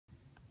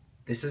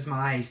This is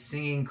my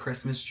singing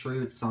Christmas tree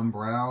with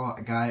Sombrero.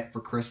 I got it for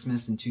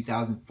Christmas in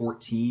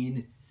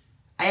 2014.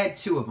 I had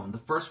two of them. The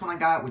first one I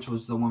got, which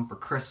was the one for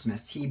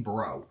Christmas, he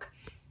broke.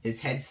 His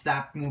head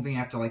stopped moving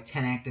after like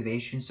 10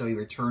 activations, so he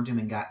returned him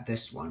and got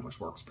this one, which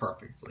works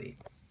perfectly.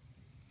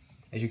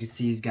 As you can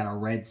see, he's got a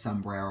red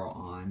sombrero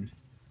on.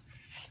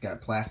 He's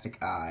got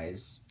plastic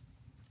eyes,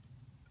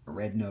 a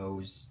red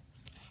nose.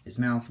 His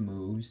mouth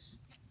moves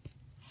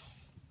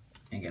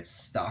and gets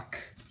stuck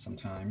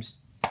sometimes.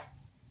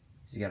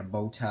 He's got a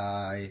bow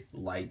tie,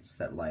 lights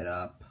that light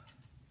up.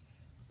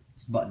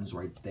 His button's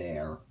right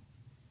there.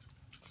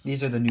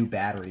 These are the new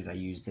batteries I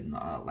used in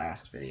the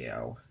last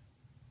video.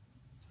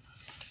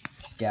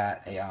 He's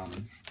got a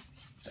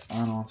the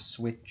on-off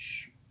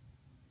switch.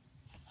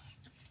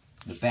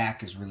 The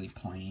back is really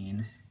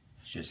plain.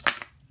 It's just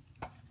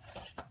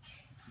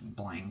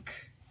blank.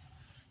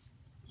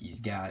 He's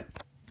got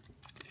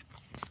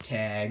his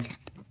tag.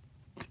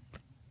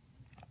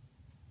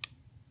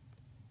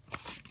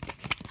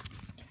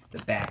 The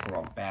back where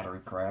all the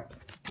battery crap.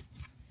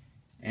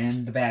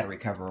 And the battery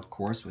cover, of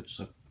course, which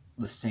look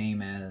the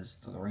same as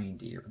the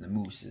reindeer, the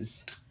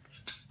mooses.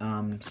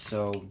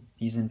 So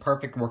he's in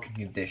perfect working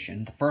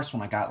condition. The first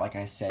one I got, like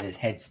I said, his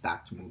head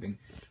stopped moving.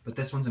 But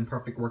this one's in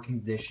perfect working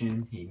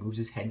condition. He moves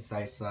his head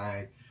side to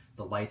side.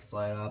 The lights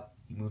light up.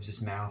 He moves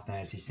his mouth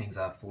as he sings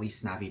a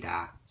Feliz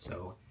Navidad.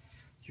 So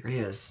here he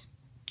is.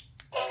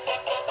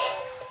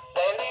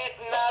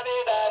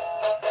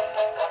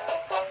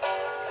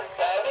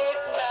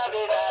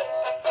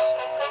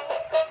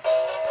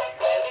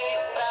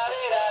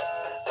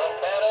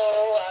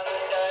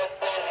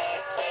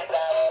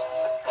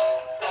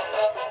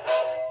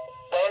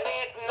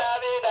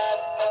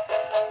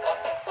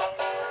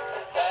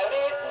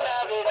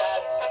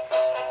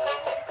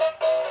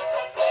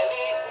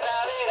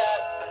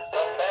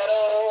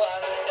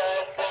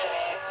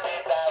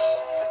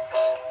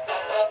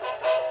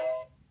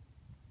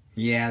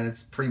 Yeah,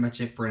 that's pretty much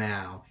it for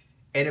now.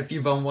 And if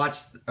you've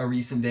watched a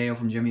recent video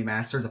from Jimmy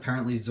Masters,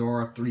 apparently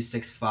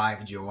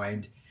Zoura635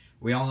 joined.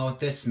 We all know what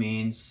this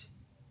means.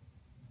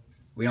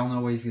 We all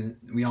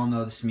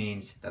know this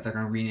means that they're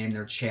gonna rename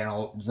their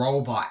channel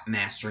Robot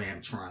Master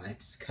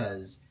Animatronics.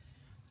 Cause,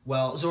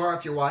 well, Zoura,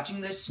 if you're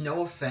watching this,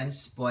 no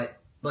offense,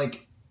 but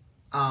like,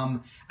 I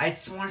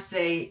just want to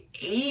say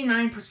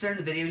 89%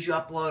 of the videos you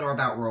upload are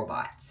about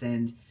robots,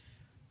 and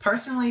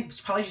personally, it's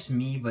probably just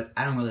me, but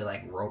I don't really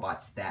like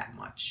robots that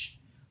much.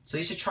 So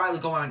you should try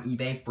going on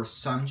eBay for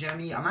some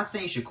Jimmy. I'm not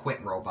saying you should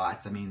quit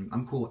robots. I mean,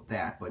 I'm cool with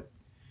that, but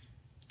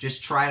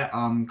just try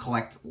to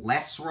collect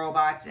less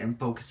robots and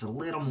focus a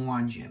little more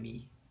on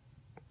Jimmy.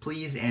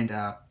 Please and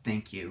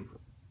thank you.